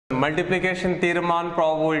multiplication theorem on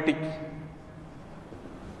probability.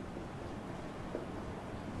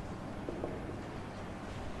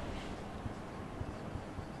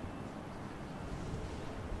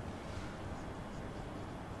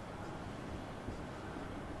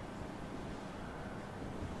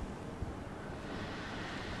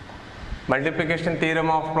 Multiplication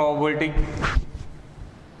theorem of probability.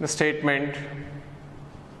 The statement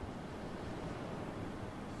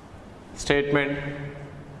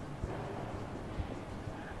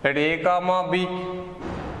let A comma B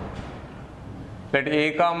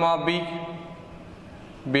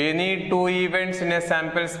be any two events in a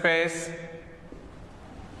sample space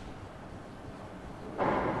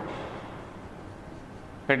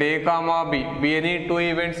let A comma B be any two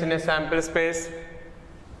events in a sample space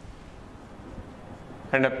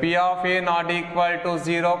and P of A not equal to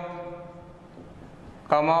 0,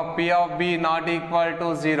 comma P of B not equal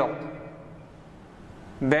to 0,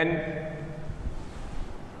 then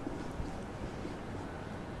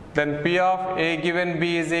P of A given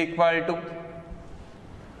B is equal to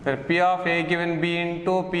P of A given B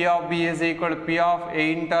into P of B is equal to P of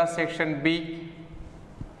A intersection B,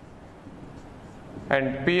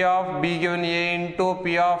 and P of B given A into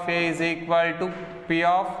P of A is equal to P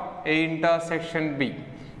of A intersection B.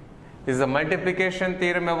 This is a multiplication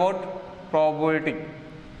theorem about probability.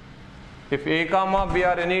 If A comma B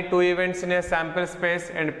are any two events in a sample space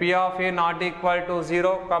and P of A not equal to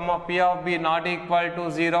 0, comma P of B not equal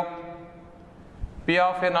to 0, P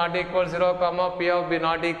of A not equal to 0, comma P of B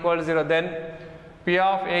not equal to 0, then P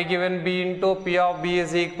of A given B into P of B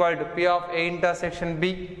is equal to P of A intersection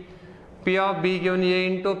B. P of B given A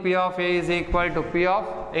into P of A is equal to P of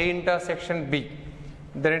A intersection B.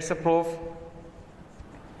 Then it's a proof.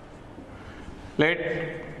 Let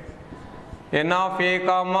n of A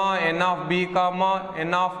comma n of B comma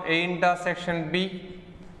n of A intersection B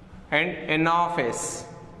and n of S.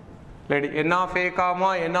 Let n of A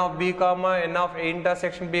comma n of B comma n of A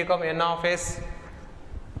intersection B comma n of S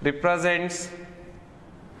represents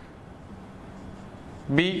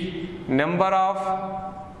B number of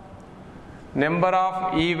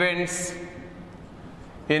events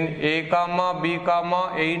in A comma B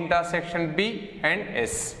comma A intersection B and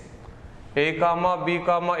S. A comma B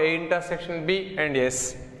comma A intersection B and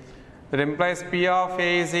S. That implies P of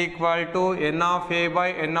A is equal to n of A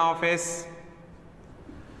by n of S,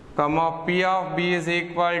 comma P of B is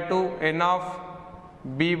equal to n of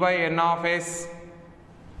B by n of S,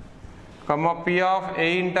 comma P of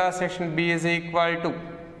A intersection B is equal to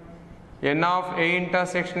n of A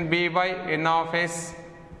intersection B by n of S,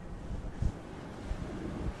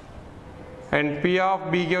 and P of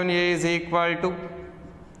B given A is equal to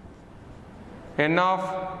n of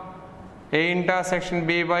A intersection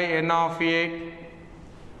B by n of A,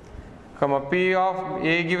 comma P of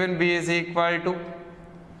A given B is equal to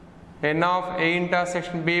n of A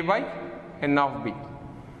intersection B by n of B,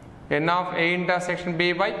 n of A intersection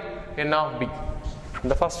B by n of B.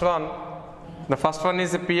 The first one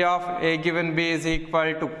is P of A given B is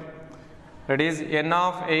equal to, that is n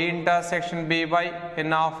of A intersection B by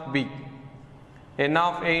n of B, n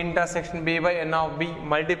of A intersection B by n of B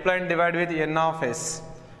multiply and divide with n of S,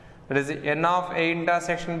 that is n of A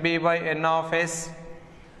intersection B by n of S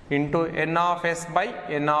into n of S by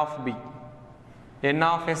n of B, n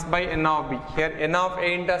of S by n of B. Here n of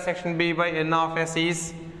A intersection B by n of S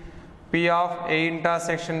is P of A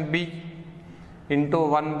intersection B into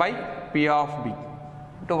 1 by P of B,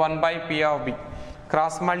 into 1 by P of B.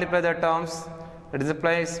 Cross multiply the terms, that is the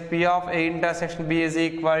place P of A intersection B is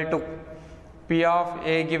equal to P of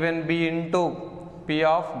A given B into P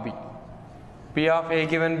of B, P of A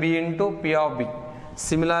given B into P of B.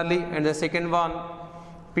 Similarly, and the second one,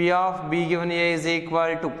 P of B given A is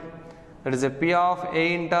equal to, that is a P of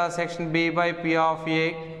A intersection B by P of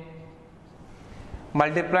A,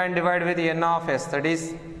 multiply and divide with n of S, that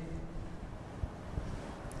is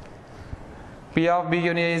P of B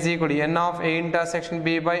given A is equal to n of A intersection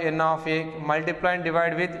B by n of A, multiply and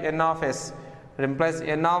divide with n of S. It implies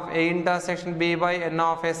n of A intersection B by n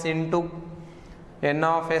of S into n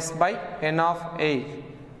of S by n of A.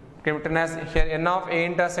 Written as here n of A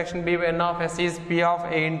intersection B by n of S is P of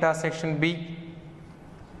A intersection B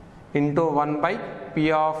into 1 by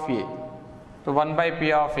P of A. So 1 by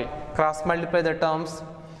P of A. Cross multiply the terms.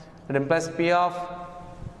 It implies P of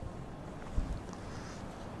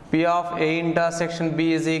A intersection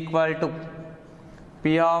B is equal to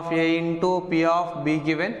P of A into P of B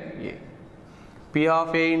given A. P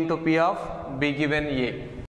of A into P of B given A.